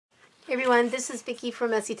Hey everyone, this is Vicki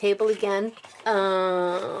from Messy Table again.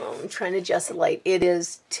 I'm trying to adjust the light. It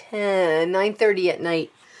is 9:30 at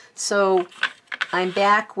night. So I'm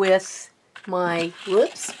back with my,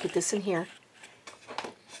 whoops, put this in here.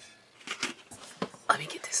 Let me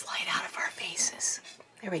get this light out of our faces.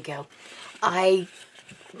 There we go. I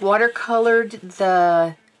watercolored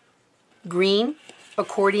the green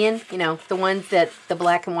accordion, you know, the ones that the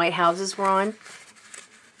black and white houses were on.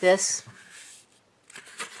 This.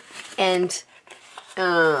 And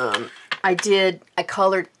I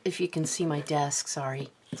colored, if you can see my desk, sorry,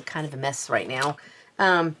 it's kind of a mess right now.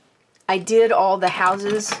 I did all the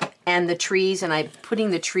houses and the trees, and I'm putting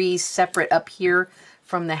the trees separate up here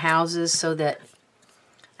from the houses so that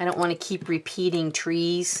I don't want to keep repeating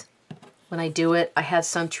trees when I do it. I have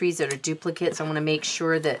some trees that are duplicates. I want to make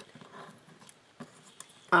sure that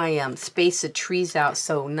I space the trees out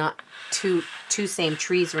so not two same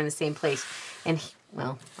trees are in the same place. And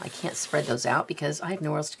well, I can't spread those out because I have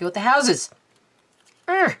nowhere else to go with the houses.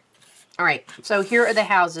 All right, so here are the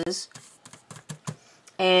houses.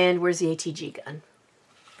 And where's the ATG gun?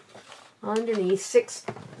 Underneath 6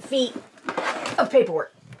 feet of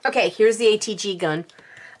paperwork. Okay, here's the ATG gun.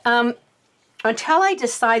 Until I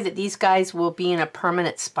decide that these guys will be in a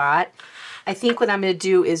permanent spot, I think what I'm going to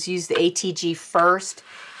do is use the ATG first,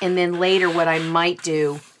 and then later what I might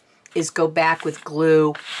do is go back with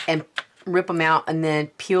glue and rip them out and then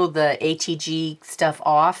peel the ATG stuff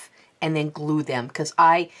off and then glue them, because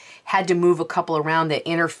I had to move a couple around that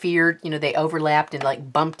interfered, you know, they overlapped and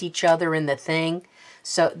like bumped each other in the thing,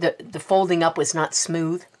 so the folding up was not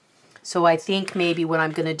smooth. So I think maybe what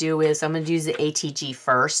I'm going to do is I'm going to use the ATG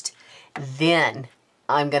first, then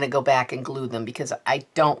I'm going to go back and glue them because I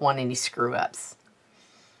don't want any screw ups.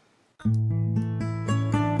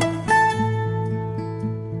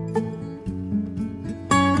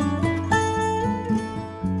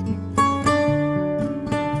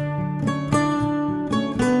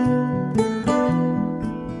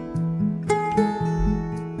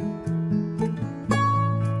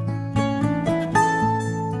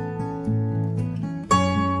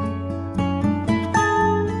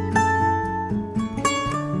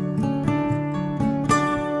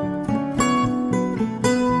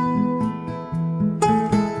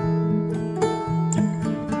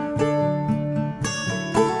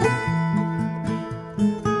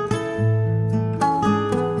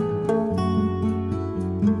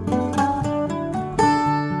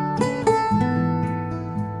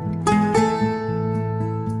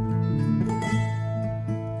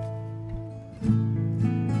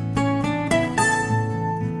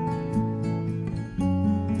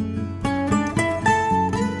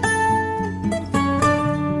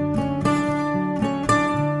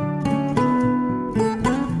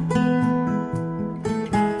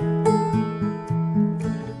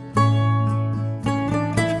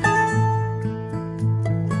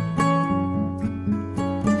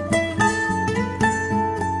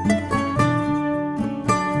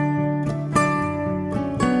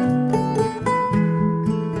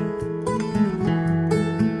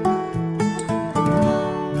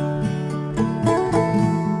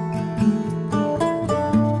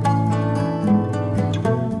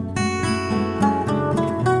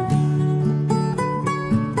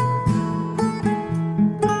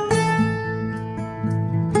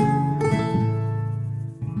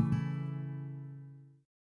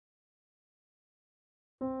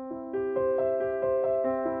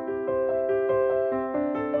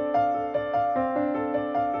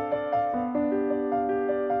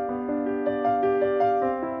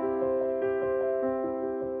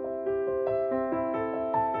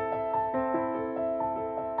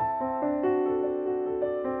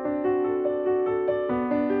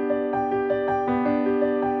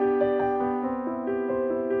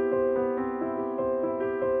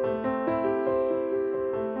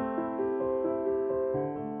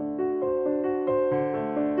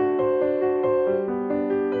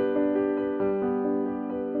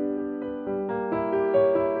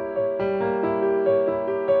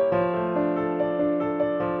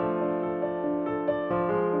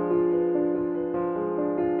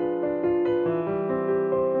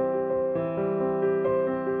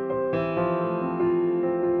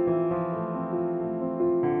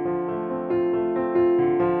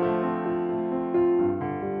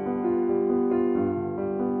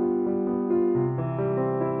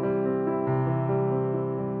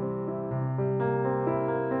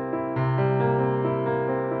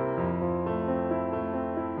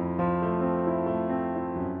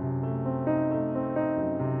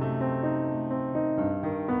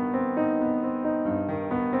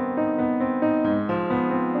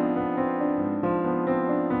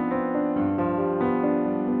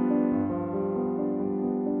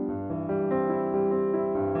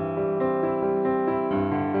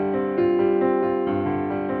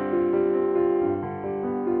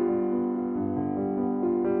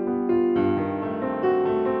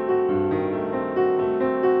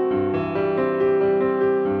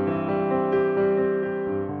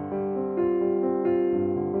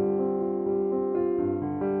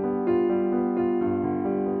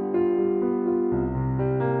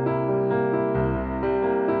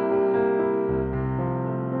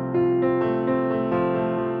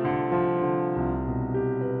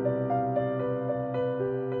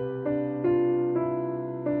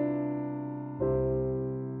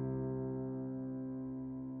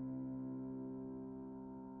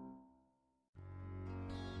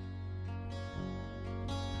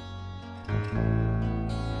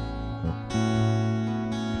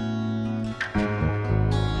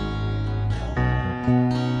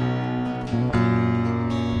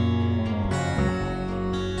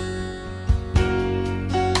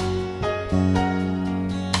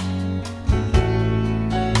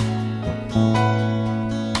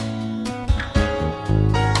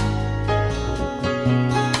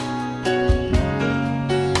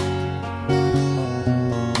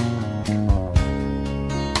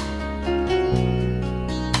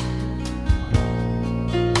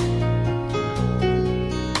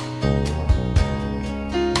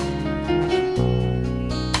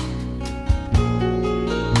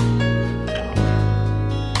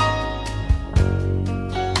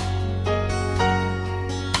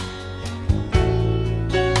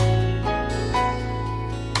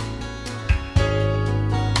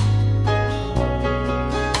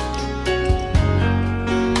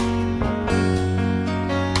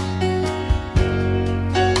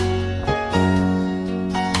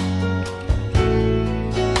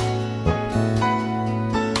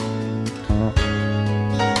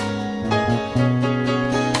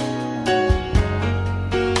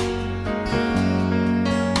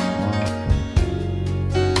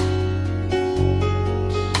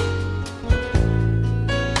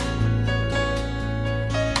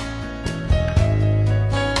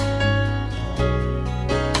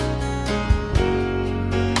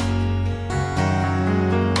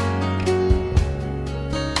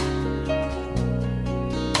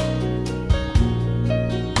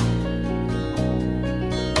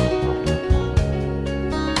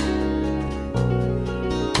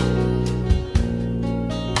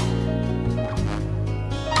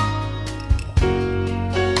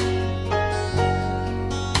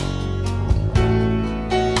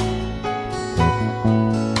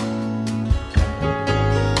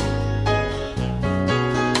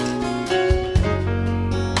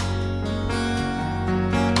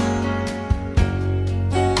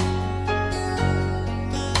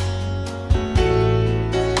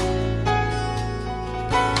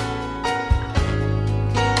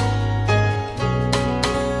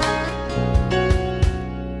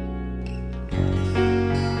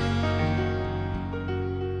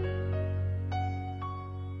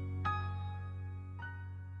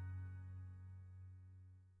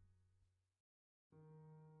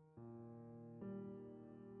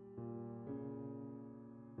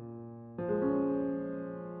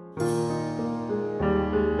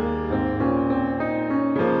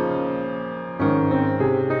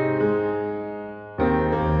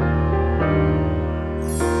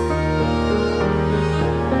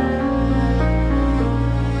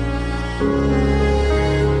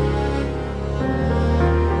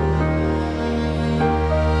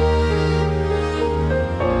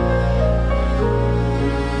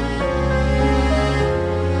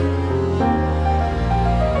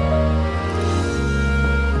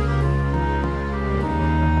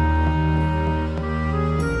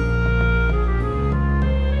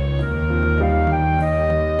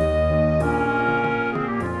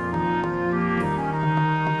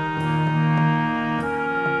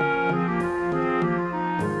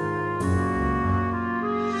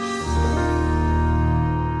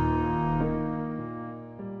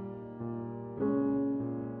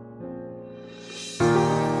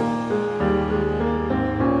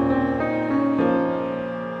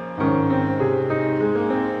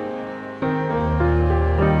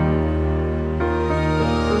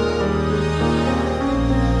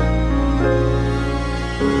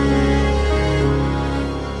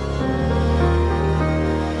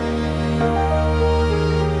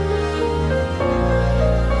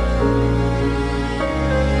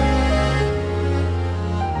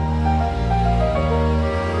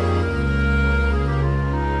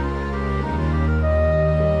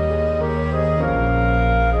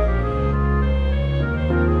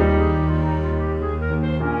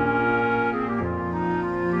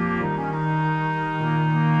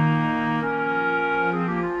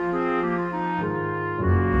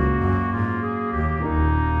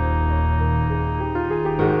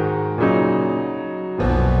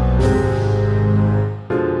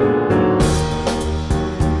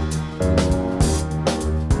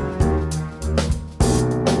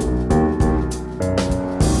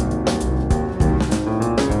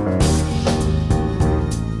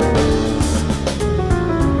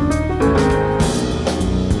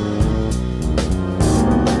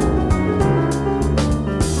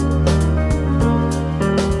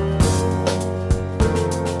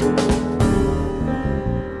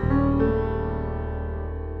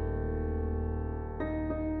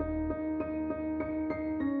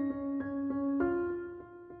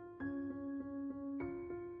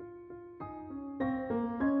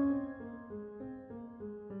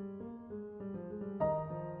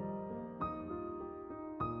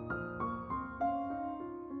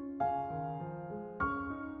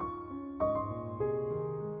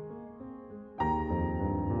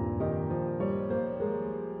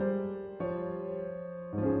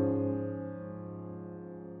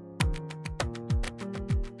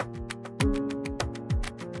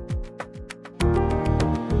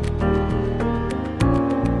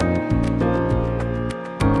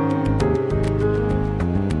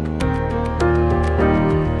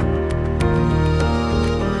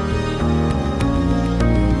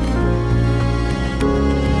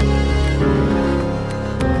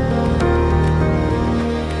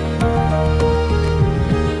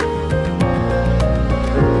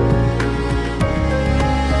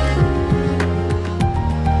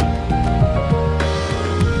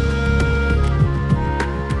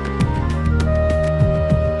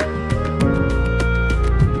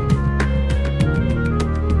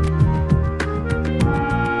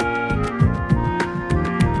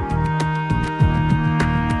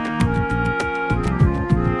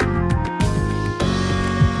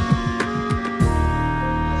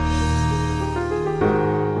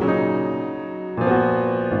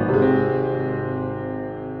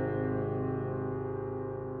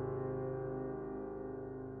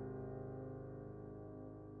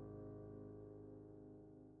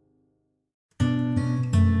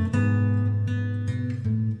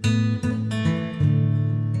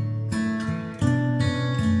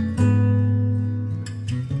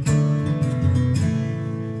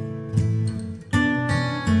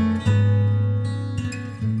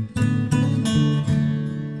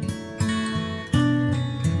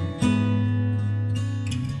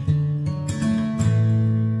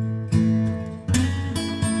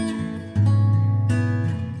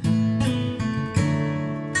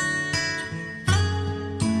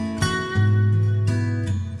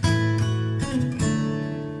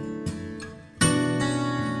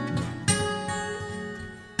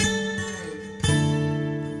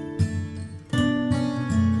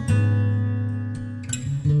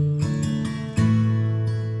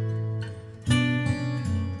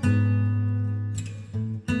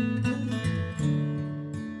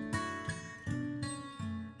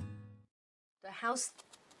 house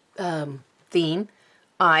theme,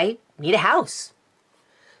 I need a house.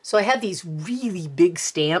 So I have these really big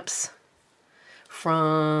stamps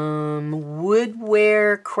from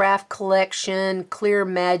Woodware Craft Collection Clear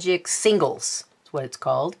Magic Singles. That's what it's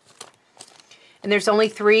called. And there's only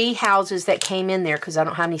 3 houses that came in there because I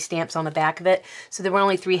don't have any stamps on the back of it. So there were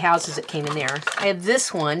only 3 houses that came in there. I have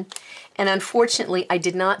this one, and unfortunately I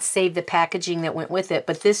did not save the packaging that went with it,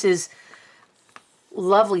 but this is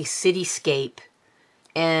lovely Cityscape,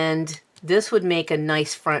 and this would make a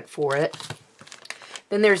nice front for it.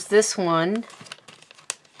 Then there's this one.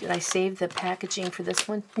 Did I save the packaging for this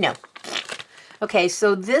one? No. Okay,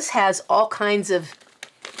 so this has all kinds of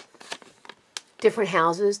different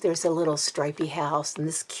houses. There's a little stripy house and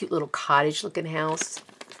this cute little cottage looking house.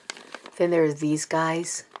 Then there's these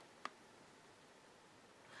guys.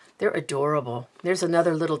 They're adorable. There's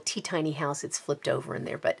another little teeny house that's flipped over in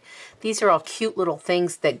there, but these are all cute little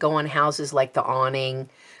things that go on houses, like the awning,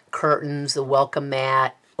 curtains, the welcome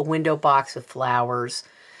mat, a window box with flowers.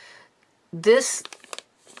 This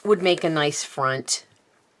would make a nice front.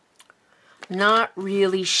 Not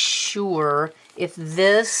really sure if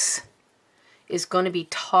this is going to be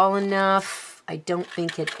tall enough. I don't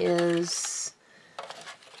think it is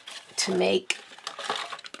to make.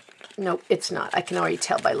 Nope, it's not. I can already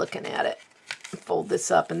tell by looking at it. Fold this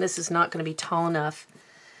up, and this is not going to be tall enough.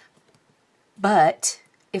 But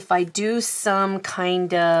if I do some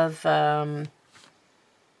kind of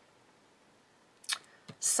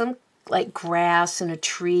some like grass and a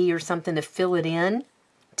tree or something to fill it in,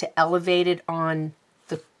 to elevate it on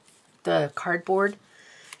the cardboard,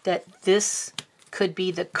 that this could be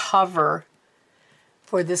the cover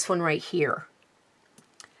for this one right here.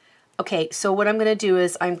 Okay, so what I'm going to do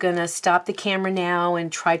is I'm going to stop the camera now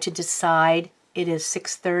and try to decide. It is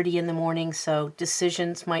 6:30 in the morning, so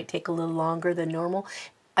decisions might take a little longer than normal.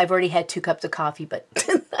 I've already had 2 cups of coffee, but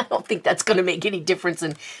I don't think that's going to make any difference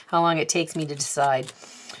in how long it takes me to decide.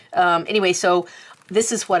 Anyway, so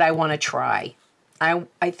this is what I want to try.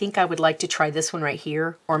 I think I would like to try this one right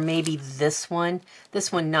here, or maybe this one.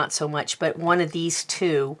 This one not so much, but one of these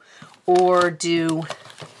 2, or do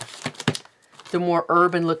the more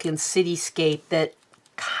urban looking Cityscape that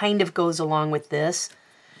kind of goes along with this.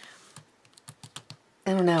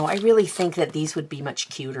 I don't know. I really think that these would be much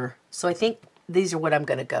cuter. So I think these are what I'm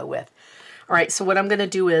going to go with. All right, so what I'm going to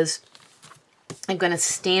do is I'm going to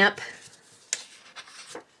stamp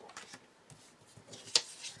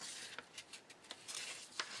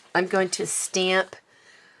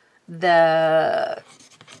the,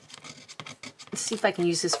 let's see if I can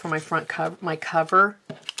use this for my front cover, my cover,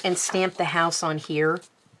 and stamp the house on here.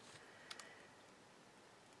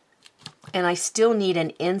 And I still need an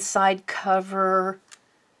inside cover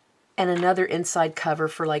and another inside cover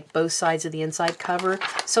for like both sides of the inside cover.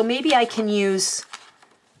 So maybe I can use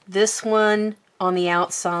this one on the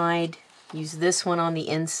outside, use this one on the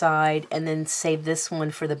inside, and then save this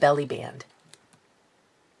one for the belly band.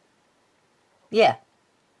 Yeah.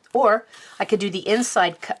 Or I could do the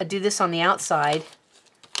inside, do this on the outside,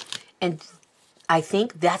 and I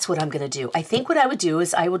think that's what I'm going to do. I think what I would do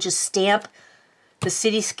is I will just stamp the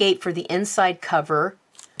Cityscape for the inside cover,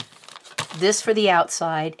 this for the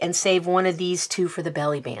outside, and save one of these 2 for the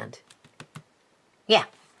belly band. Yeah.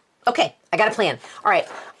 Okay, I got a plan. All right,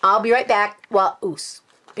 I'll be right back. Well, ooh,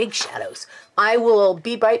 big shadows. I will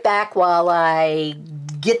be right back while I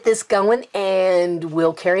get this going, and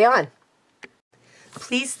we'll carry on.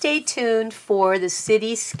 Please stay tuned for the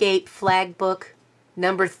Cityscape flag book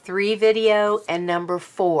number 3 video and number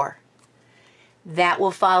 4. That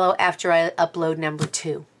will follow after I upload number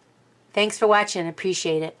 2. Thanks for watching.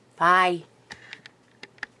 Appreciate it. Bye.